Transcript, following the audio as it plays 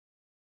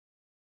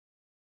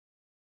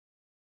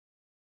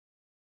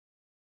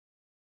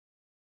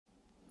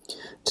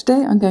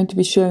Today I'm going to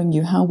be showing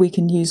you how we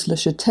can use Le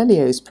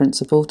Chatelier's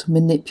principle to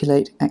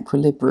manipulate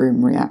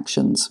equilibrium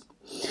reactions.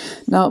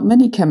 Now,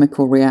 many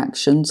chemical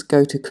reactions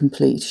go to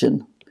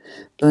completion.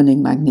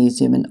 Burning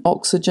magnesium in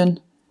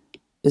oxygen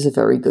is a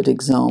very good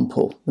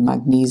example. The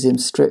magnesium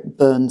strip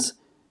burns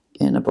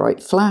in a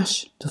bright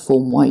flash to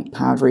form white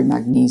powdery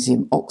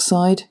magnesium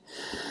oxide.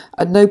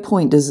 At no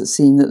point does it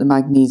seem that the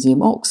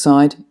magnesium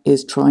oxide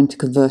is trying to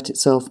convert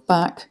itself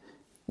back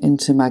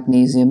into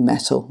magnesium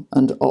metal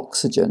and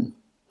oxygen.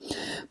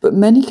 But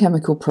many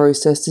chemical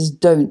processes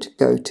don't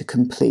go to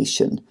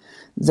completion.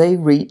 They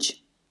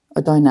reach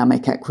a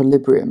dynamic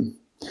equilibrium.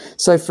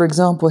 So for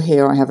example,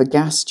 here I have a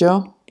gas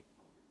jar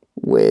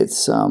with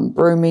some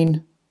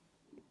bromine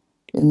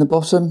in the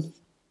bottom,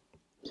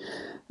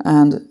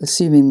 and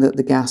assuming that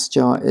the gas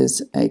jar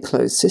is a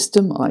closed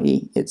system,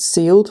 i.e. it's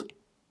sealed,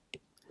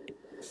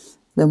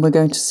 then we're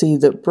going to see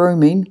that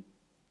bromine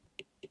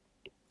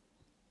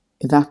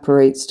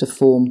evaporates to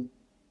form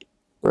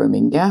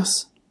bromine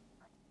gas,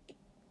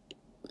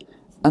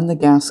 and the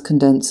gas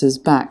condenses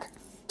back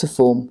to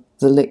form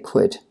the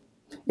liquid.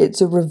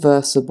 It's a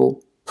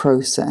reversible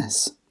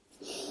process.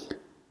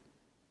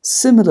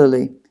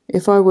 Similarly,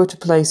 if I were to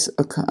place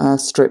a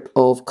strip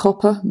of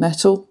copper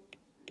metal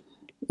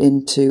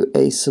into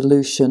a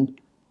solution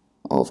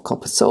of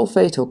copper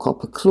sulfate or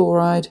copper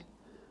chloride,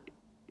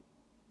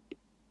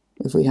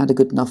 if we had a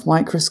good enough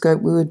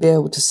microscope, we would be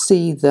able to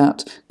see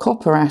that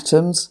copper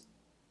atoms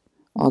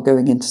are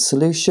going into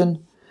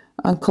solution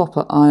and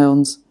copper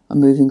ions are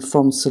moving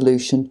from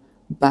solution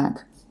back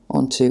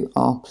onto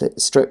our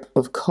strip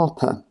of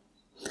copper.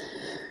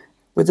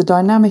 With a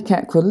dynamic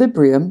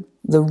equilibrium,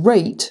 the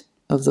rate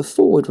of the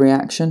forward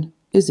reaction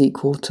is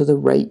equal to the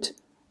rate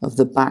of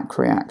the back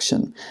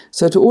reaction.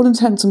 So to all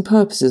intents and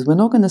purposes, we're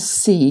not going to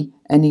see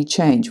any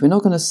change. We're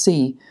not going to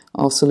see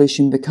our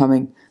solution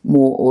becoming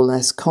more or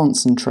less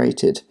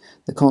concentrated.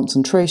 The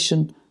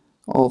concentration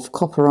of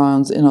copper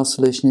ions in our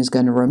solution is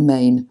going to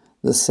remain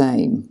the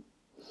same.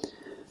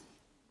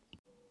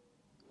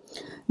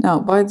 Now,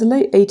 by the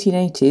late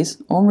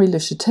 1880s, Henri Le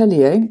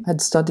Chatelier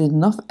had studied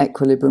enough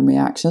equilibrium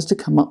reactions to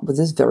come up with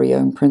his very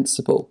own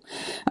principle.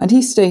 And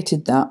he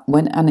stated that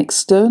when an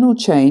external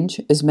change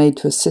is made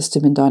to a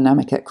system in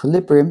dynamic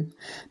equilibrium,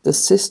 the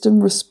system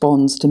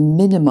responds to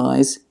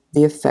minimize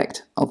the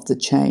effect of the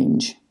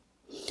change.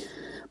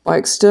 By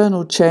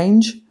external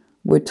change,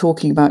 we're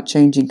talking about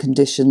changing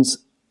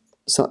conditions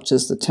such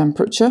as the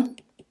temperature,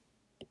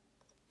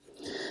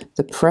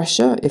 the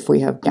pressure if we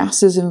have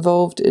gases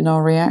involved in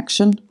our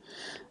reaction,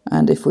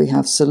 and if we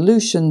have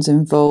solutions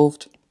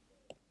involved,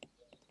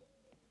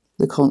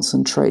 the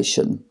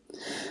concentration.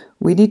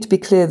 We need to be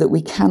clear that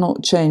we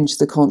cannot change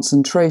the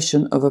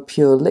concentration of a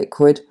pure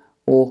liquid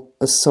or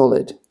a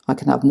solid. I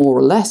can have more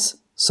or less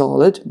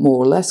solid, more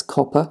or less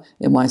copper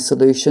in my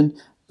solution,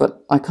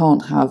 but I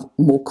can't have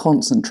more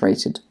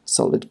concentrated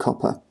solid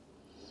copper.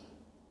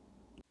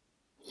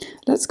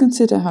 Let's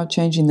consider how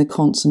changing the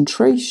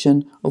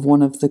concentration of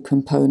one of the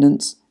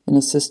components in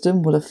a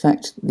system will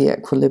affect the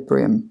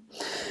equilibrium.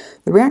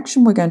 The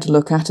reaction we're going to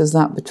look at is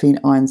that between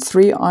iron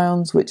 3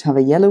 ions, which have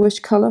a yellowish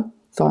colour,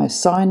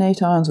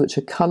 thiocyanate ions, which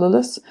are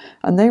colourless,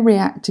 and they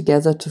react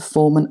together to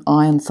form an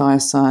iron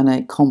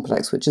thiocyanate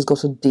complex, which has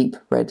got a deep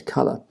red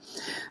colour.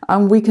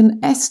 And we can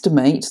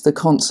estimate the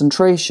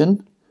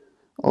concentration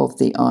of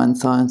the iron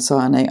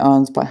thiocyanate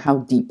ions by how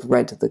deep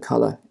red the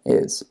colour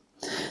is.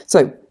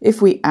 So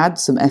if we add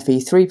some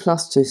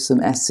Fe3+ to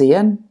some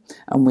SCN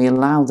and we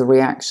allow the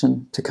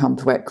reaction to come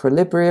to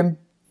equilibrium,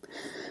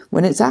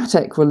 when it's at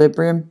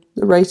equilibrium,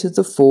 the rate of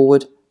the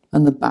forward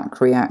and the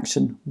back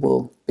reaction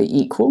will be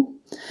equal,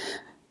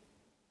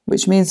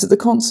 which means that the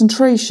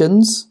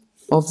concentrations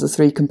of the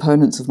three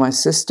components of my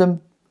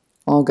system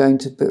are going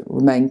to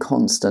remain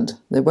constant.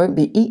 They won't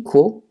be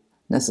equal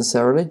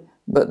necessarily,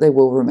 but they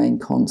will remain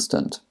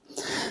constant.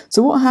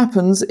 So what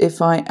happens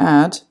if I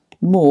add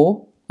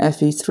more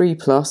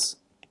Fe3+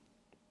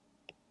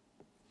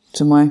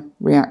 to my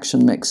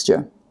reaction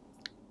mixture,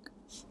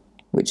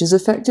 which is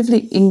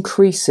effectively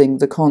increasing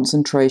the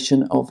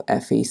concentration of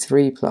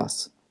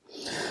Fe3+.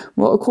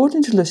 Well,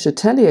 according to Le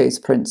Chatelier's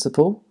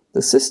principle,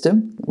 the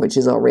system, which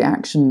is our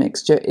reaction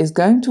mixture, is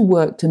going to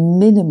work to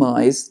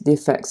minimize the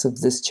effects of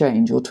this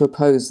change or to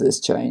oppose this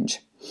change.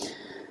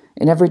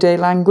 In everyday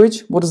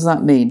language, what does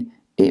that mean?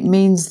 It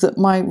means that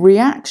my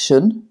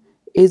reaction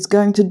is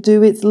going to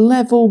do its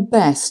level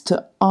best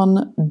to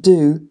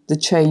undo the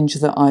change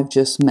that I've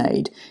just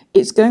made.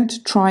 It's going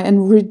to try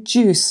and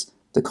reduce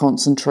the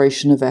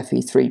concentration of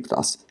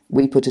Fe3+.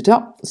 We put it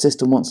up, the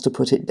system wants to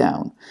put it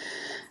down.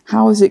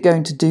 How is it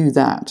going to do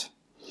that?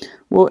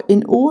 Well,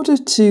 in order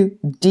to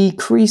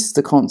decrease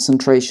the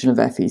concentration of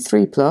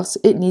Fe3+,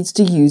 it needs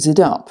to use it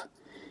up.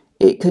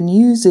 It can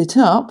use it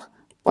up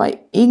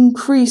by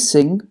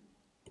increasing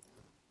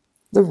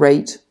the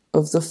rate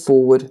of the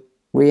forward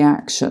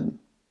reaction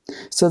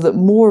so that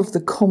more of the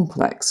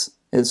complex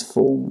is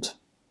formed.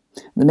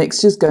 The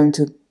mixture is going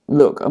to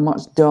look a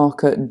much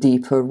darker,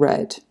 deeper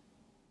red.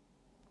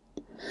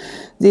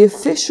 The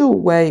official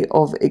way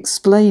of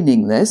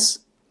explaining this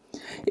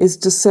is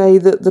to say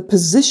that the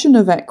position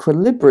of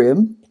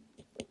equilibrium,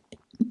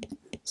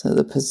 so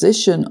the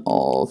position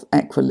of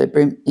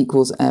equilibrium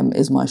equals m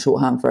is my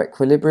shorthand for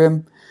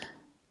equilibrium,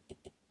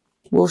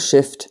 will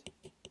shift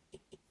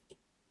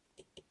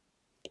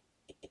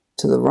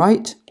to the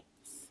right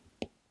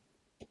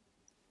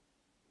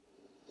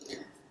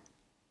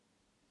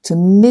to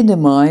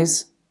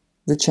minimize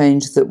the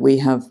change that we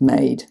have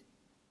made.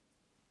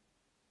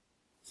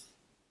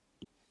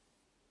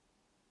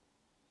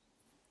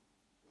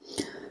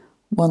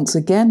 Once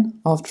again,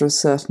 after a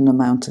certain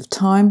amount of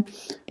time,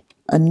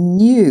 a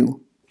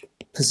new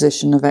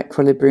position of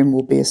equilibrium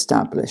will be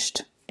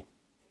established.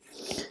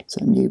 So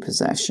a new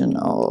position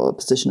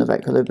of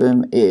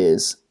equilibrium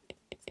is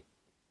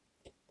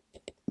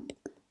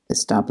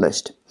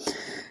established,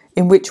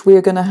 in which we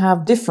are going to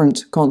have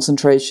different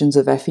concentrations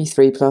of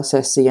Fe3 plus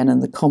SCN in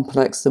the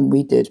complex than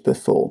we did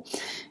before.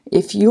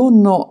 If you're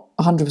not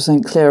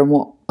 100% clear on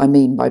what I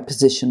mean by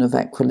position of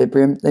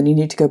equilibrium, then you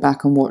need to go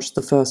back and watch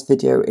the first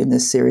video in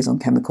this series on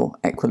chemical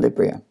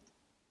equilibria.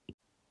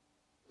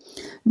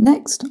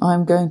 Next,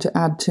 I'm going to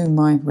add to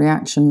my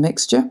reaction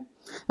mixture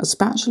a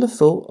spatula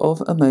full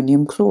of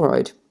ammonium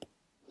chloride.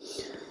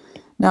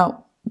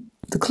 Now,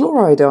 the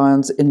chloride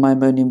ions in my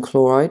ammonium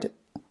chloride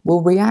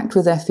will react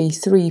with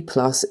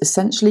Fe3+,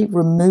 essentially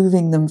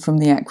removing them from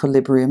the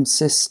equilibrium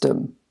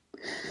system.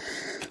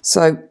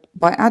 So,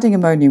 by adding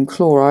ammonium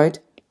chloride,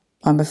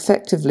 I'm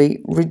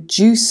effectively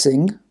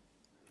reducing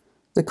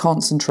the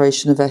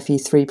concentration of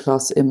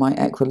Fe3+ in my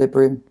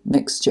equilibrium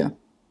mixture.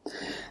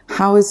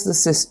 How is the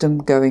system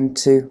going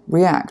to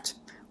react?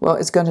 Well,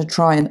 it's going to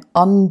try and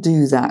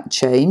undo that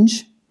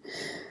change.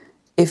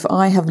 If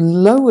I have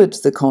lowered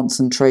the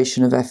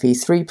concentration of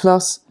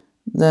Fe3+,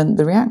 then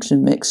the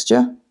reaction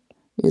mixture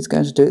is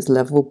going to do its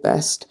level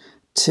best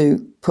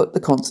to put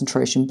the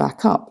concentration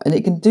back up. And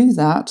it can do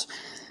that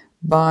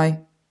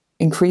by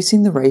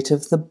increasing the rate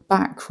of the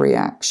back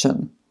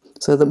reaction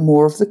so that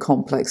more of the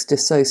complex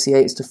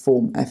dissociates to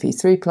form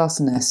Fe3+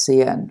 and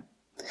SCN.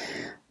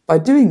 By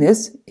doing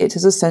this, it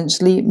has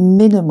essentially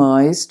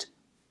minimized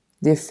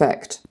the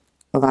effect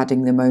of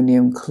adding the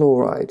ammonium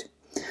chloride.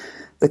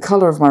 The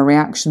colour of my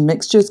reaction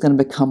mixture is going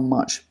to become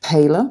much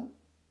paler,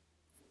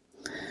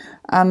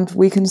 and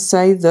we can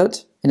say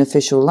that, in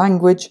official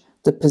language,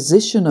 the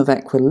position of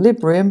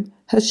equilibrium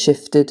has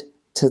shifted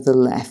to the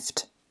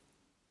left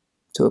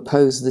to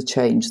oppose the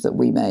change that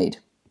we made.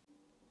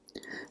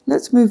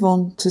 Let's move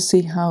on to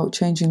see how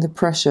changing the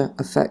pressure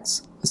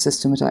affects a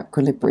system at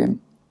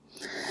equilibrium.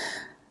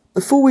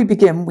 Before we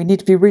begin, we need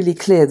to be really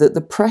clear that the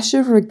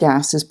pressure of a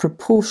gas is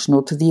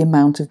proportional to the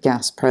amount of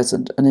gas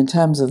present. And in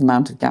terms of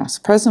amount of gas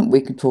present,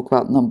 we can talk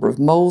about the number of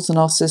moles in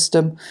our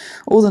system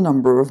or the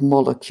number of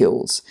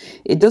molecules.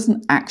 It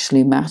doesn't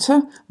actually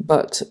matter,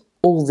 but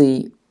all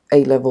the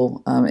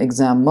A-level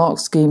exam mark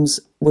schemes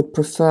would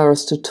prefer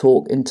us to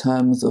talk in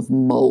terms of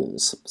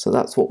moles. So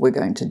that's what we're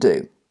going to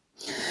do.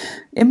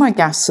 In my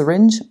gas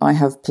syringe, I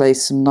have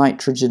placed some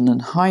nitrogen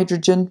and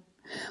hydrogen.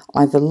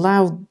 I've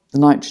allowed the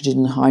nitrogen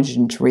and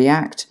hydrogen to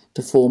react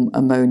to form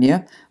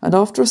ammonia, and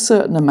after a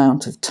certain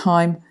amount of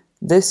time,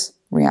 this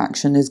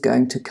reaction is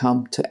going to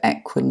come to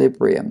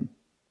equilibrium.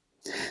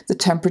 The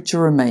temperature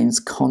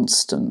remains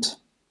constant.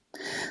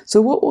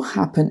 So what will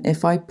happen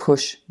if I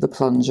push the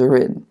plunger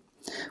in?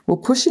 Well,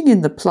 pushing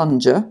in the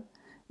plunger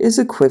is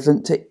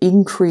equivalent to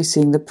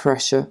increasing the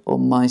pressure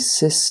on my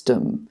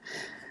system.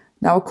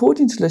 Now,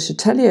 according to Le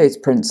Chatelier's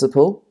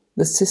principle,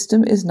 the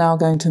system is now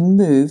going to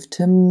move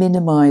to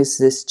minimize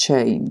this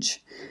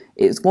change.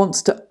 It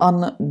wants to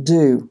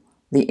undo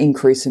the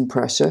increase in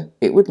pressure.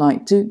 It would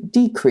like to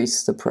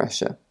decrease the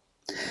pressure.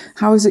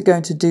 How is it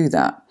going to do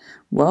that?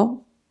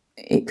 Well,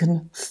 it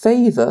can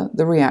favour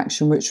the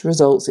reaction which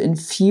results in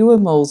fewer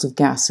moles of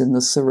gas in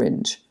the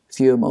syringe.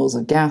 Fewer moles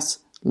of gas,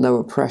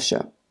 lower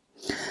pressure.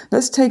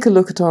 Let's take a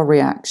look at our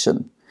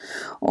reaction.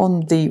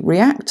 On the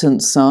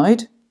reactant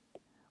side,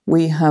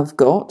 we have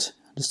got,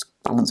 just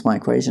balance my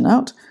equation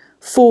out,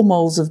 4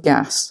 moles of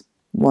gas,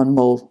 1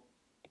 mole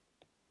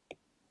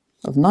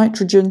of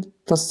nitrogen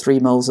plus 3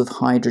 moles of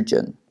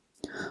hydrogen.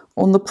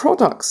 On the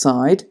product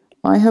side,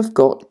 I have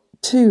got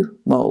 2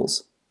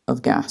 moles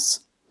of gas.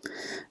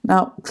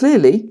 Now,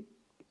 clearly,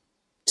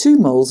 2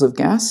 moles of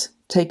gas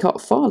take up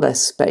far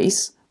less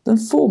space than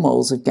 4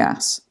 moles of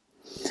gas.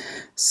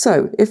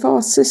 So, if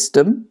our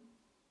system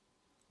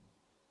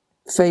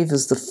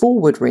favours the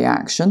forward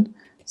reaction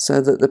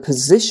so that the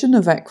position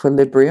of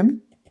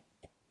equilibrium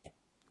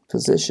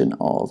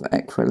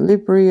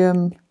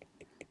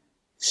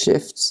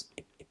shifts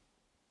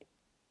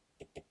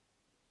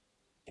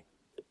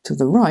to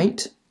the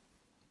right,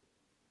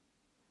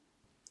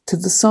 to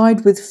the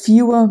side with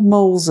fewer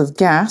moles of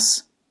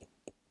gas,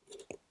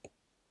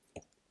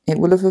 it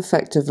will have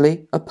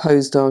effectively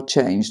opposed our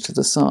change to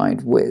the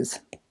side with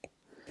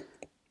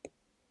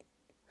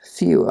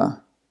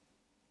fewer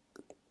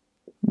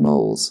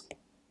moles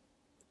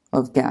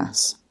of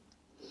gas.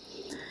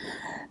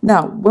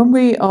 Now, when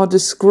we are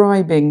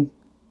describing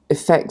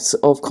effects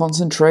of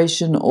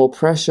concentration or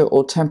pressure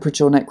or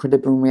temperature on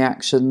equilibrium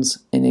reactions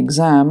in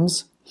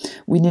exams,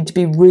 we need to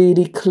be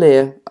really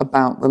clear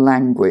about the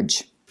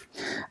language.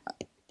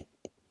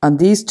 And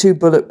these 2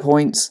 bullet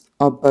points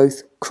are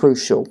both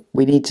crucial.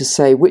 We need to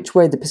say which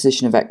way the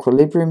position of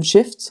equilibrium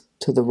shifts,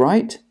 to the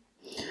right,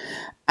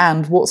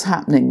 and what's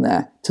happening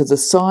there, to the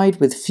side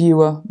with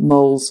fewer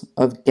moles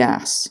of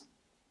gas.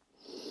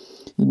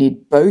 You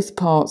need both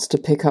parts to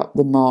pick up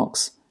the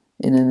marks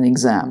in an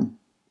exam.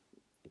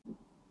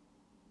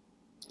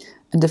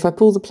 And if I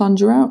pull the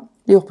plunger out,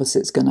 the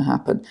opposite's going to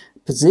happen.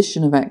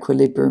 Position of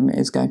equilibrium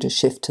is going to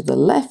shift to the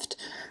left,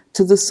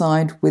 to the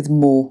side with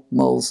more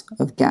moles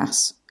of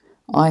gas.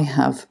 I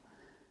have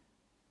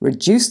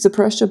reduced the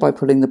pressure by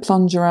pulling the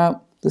plunger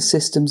out. The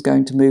system's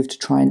going to move to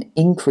try and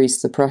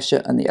increase the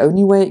pressure, and the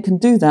only way it can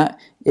do that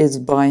is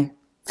by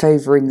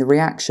favouring the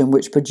reaction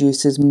which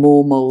produces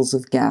more moles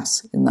of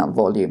gas in that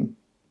volume.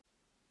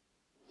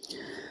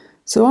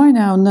 So I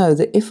now know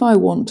that if I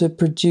want to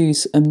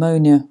produce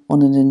ammonia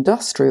on an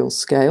industrial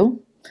scale,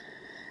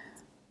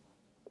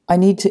 I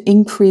need to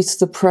increase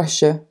the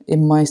pressure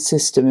in my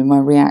system, in my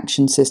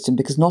reaction system,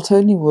 because not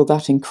only will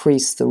that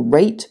increase the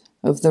rate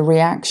of the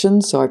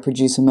reaction, so I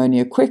produce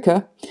ammonia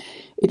quicker,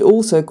 it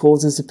also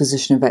causes the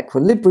position of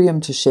equilibrium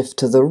to shift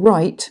to the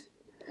right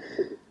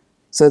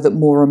so that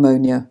more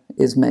ammonia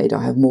is made.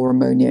 I have more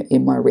ammonia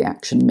in my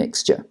reaction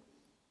mixture.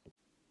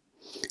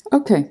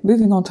 Okay,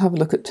 moving on to have a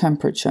look at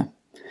temperature.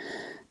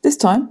 This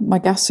time, my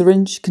gas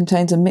syringe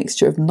contains a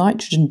mixture of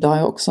nitrogen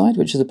dioxide,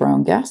 which is a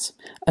brown gas,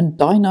 and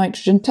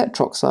dinitrogen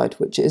tetroxide,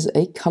 which is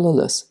a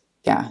colourless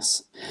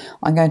gas.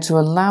 I'm going to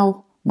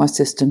allow my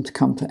system to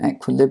come to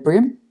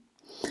equilibrium,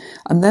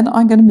 and then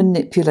I'm going to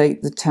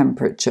manipulate the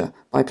temperature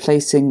by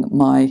placing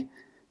my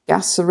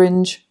gas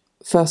syringe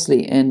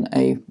firstly in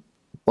a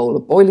bowl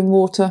of boiling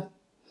water,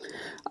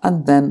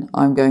 and then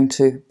I'm going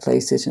to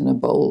place it in a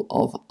bowl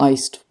of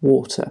iced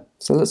water.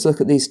 So let's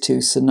look at these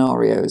 2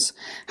 scenarios.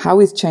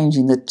 How is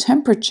changing the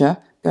temperature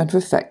going to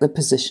affect the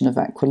position of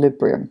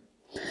equilibrium?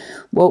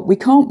 Well, we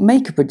can't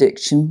make a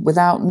prediction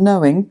without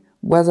knowing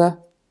whether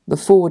the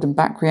forward and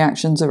back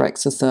reactions are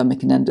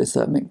exothermic and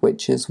endothermic,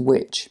 which is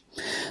which.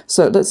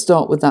 So let's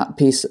start with that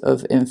piece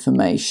of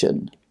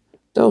information.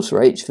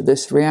 Delta H for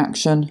this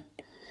reaction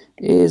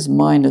is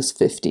minus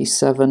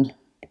 57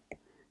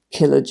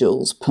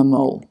 kilojoules per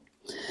mole.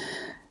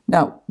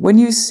 Now, when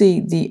you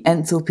see the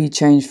enthalpy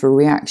change for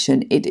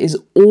reaction, it is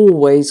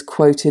always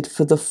quoted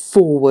for the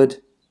forward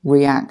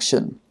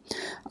reaction.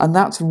 And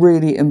that's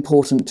really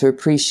important to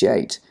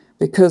appreciate,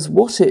 because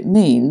what it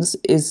means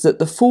is that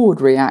the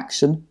forward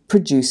reaction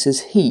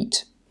produces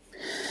heat.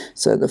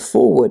 So the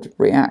forward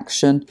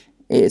reaction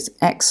is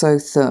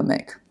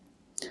exothermic.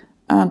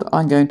 And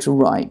I'm going to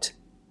write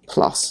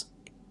plus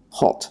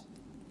hot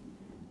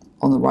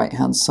on the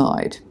right-hand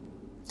side.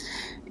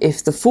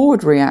 If the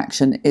forward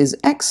reaction is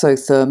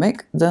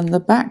exothermic, then the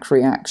back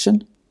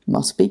reaction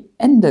must be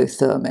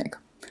endothermic.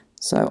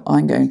 So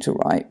I'm going to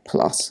write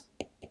plus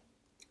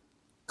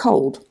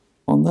cold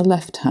on the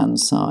left-hand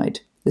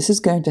side. This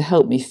is going to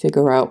help me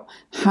figure out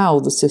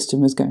how the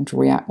system is going to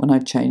react when I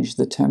change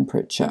the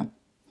temperature.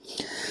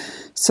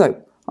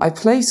 So I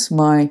place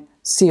my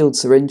sealed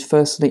syringe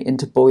firstly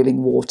into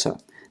boiling water.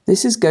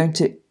 This is going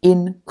to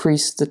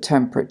increase the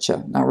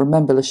temperature. Now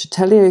remember, Le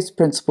Chatelier's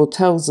principle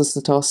tells us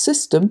that our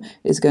system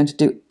is going to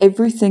do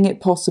everything it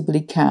possibly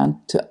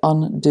can to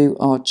undo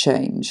our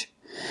change.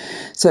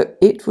 So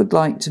it would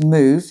like to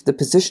move the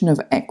position of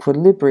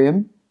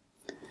equilibrium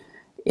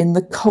in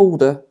the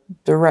colder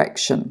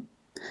direction.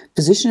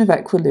 Position of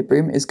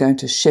equilibrium is going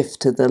to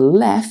shift to the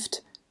left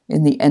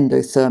in the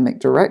endothermic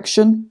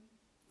direction.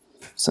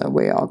 So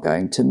we are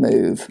going to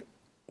move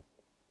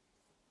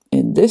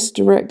in this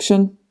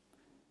direction,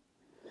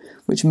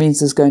 which means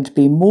there's going to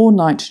be more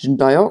nitrogen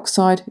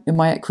dioxide in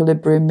my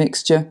equilibrium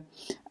mixture,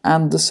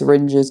 and the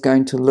syringe is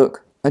going to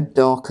look a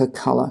darker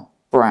colour,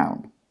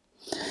 brown.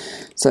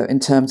 So in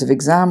terms of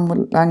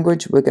exam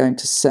language, we're going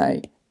to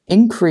say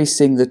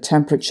increasing the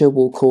temperature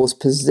will cause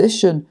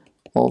position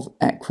of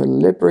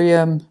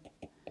equilibrium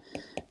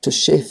to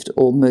shift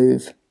or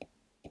move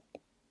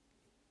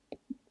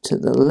to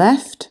the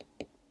left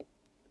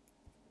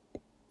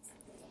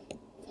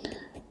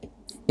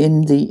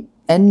in the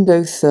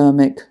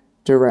endothermic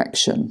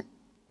direction.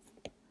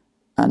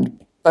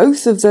 And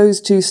both of those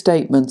 2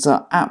 statements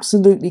are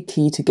absolutely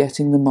key to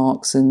getting the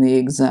marks in the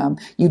exam.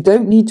 You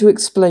don't need to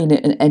explain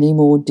it in any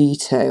more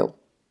detail.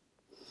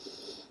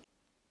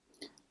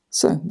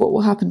 So what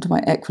will happen to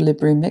my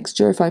equilibrium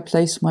mixture if I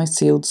place my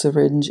sealed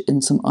syringe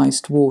in some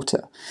iced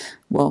water?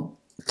 Well,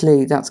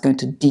 clearly that's going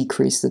to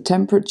decrease the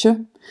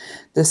temperature.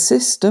 The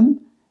system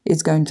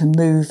is going to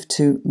move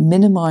to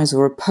minimize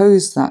or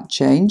oppose that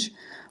change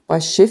by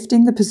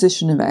shifting the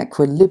position of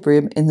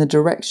equilibrium in the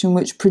direction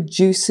which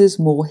produces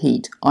more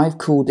heat. I've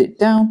cooled it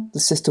down, the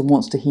system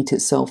wants to heat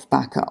itself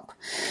back up,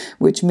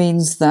 which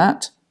means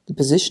that the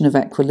position of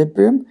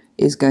equilibrium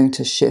is going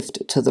to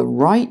shift to the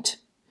right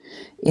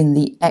in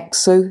the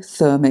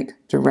exothermic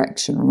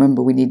direction.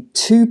 Remember, we need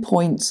 2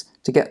 points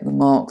to get the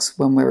marks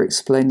when we're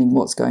explaining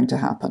what's going to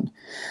happen.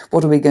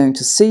 What are we going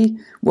to see?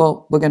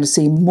 Well, we're going to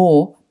see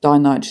more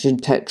dinitrogen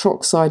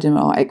tetroxide in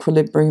our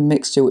equilibrium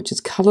mixture, which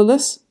is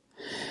colourless.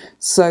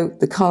 So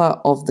the colour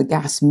of the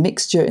gas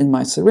mixture in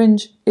my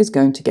syringe is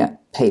going to get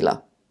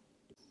paler.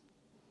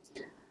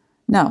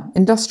 Now,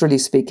 industrially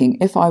speaking,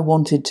 if I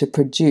wanted to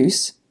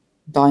produce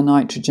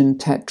dinitrogen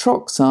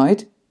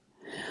tetroxide,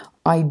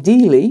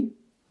 ideally,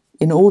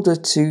 in order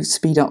to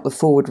speed up the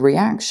forward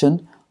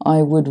reaction,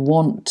 I would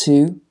want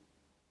to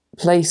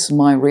place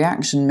my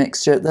reaction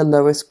mixture at the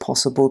lowest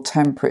possible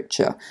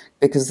temperature,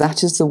 because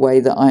that is the way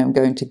that I am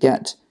going to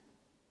get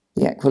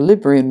the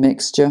equilibrium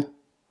mixture,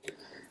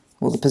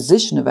 or the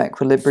position of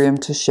equilibrium,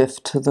 to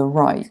shift to the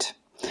right.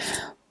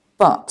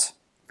 But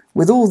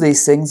with all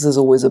these things, there's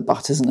always a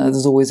but, isn't there?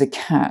 There's always a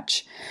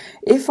catch.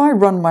 If I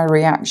run my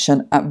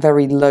reaction at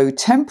very low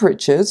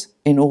temperatures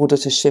in order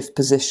to shift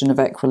position of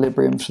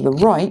equilibrium to the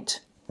right,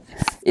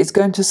 it's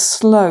going to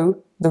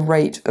slow the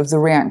rate of the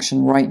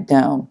reaction right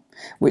down,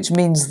 which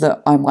means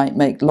that I might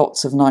make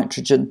lots of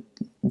dinitrogen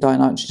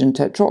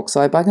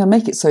tetroxide, but I'm going to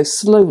make it so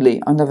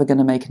slowly I'm never going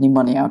to make any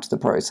money out of the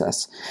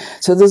process.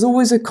 So there's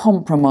always a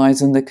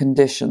compromise in the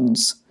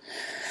conditions.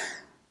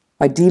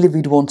 Ideally,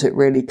 we'd want it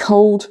really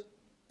cold,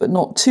 but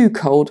not too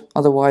cold,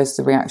 otherwise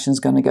the reaction is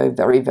going to go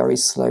very, very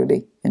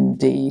slowly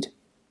indeed.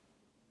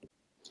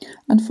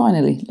 And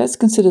finally, let's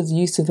consider the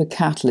use of a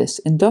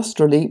catalyst.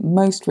 Industrially,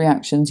 most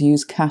reactions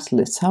use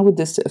catalysts. How would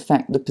this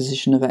affect the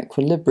position of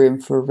equilibrium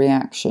for a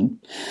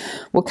reaction?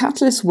 Well,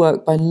 catalysts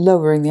work by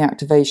lowering the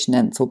activation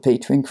enthalpy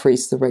to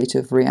increase the rate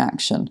of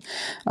reaction.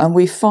 And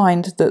we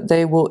find that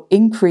they will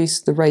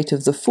increase the rate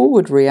of the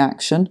forward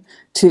reaction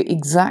to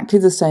exactly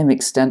the same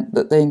extent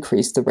that they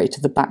increase the rate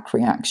of the back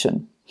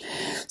reaction.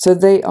 So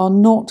they are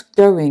not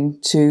going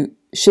to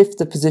shift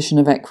the position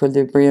of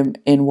equilibrium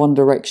in one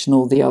direction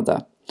or the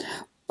other.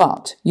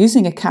 But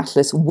using a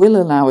catalyst will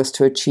allow us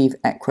to achieve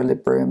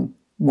equilibrium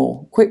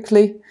more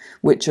quickly,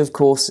 which of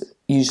course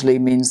usually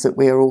means that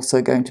we are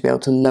also going to be able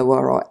to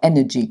lower our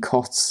energy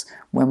costs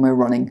when we're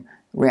running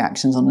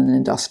reactions on an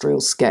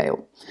industrial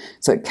scale.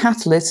 So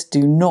catalysts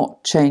do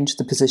not change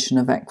the position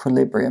of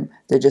equilibrium.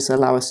 They just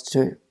allow us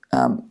to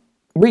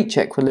reach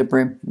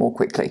equilibrium more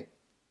quickly.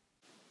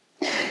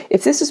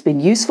 If this has been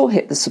useful,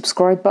 hit the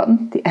subscribe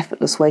button, the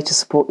effortless way to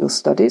support your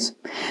studies.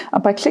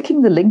 And by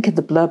clicking the link in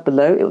the blurb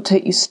below, it will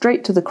take you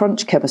straight to the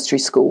Crunch Chemistry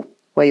School,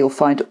 where you'll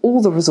find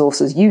all the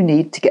resources you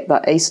need to get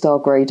that A-star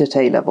grade at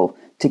A-level.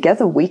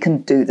 Together we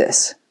can do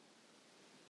this.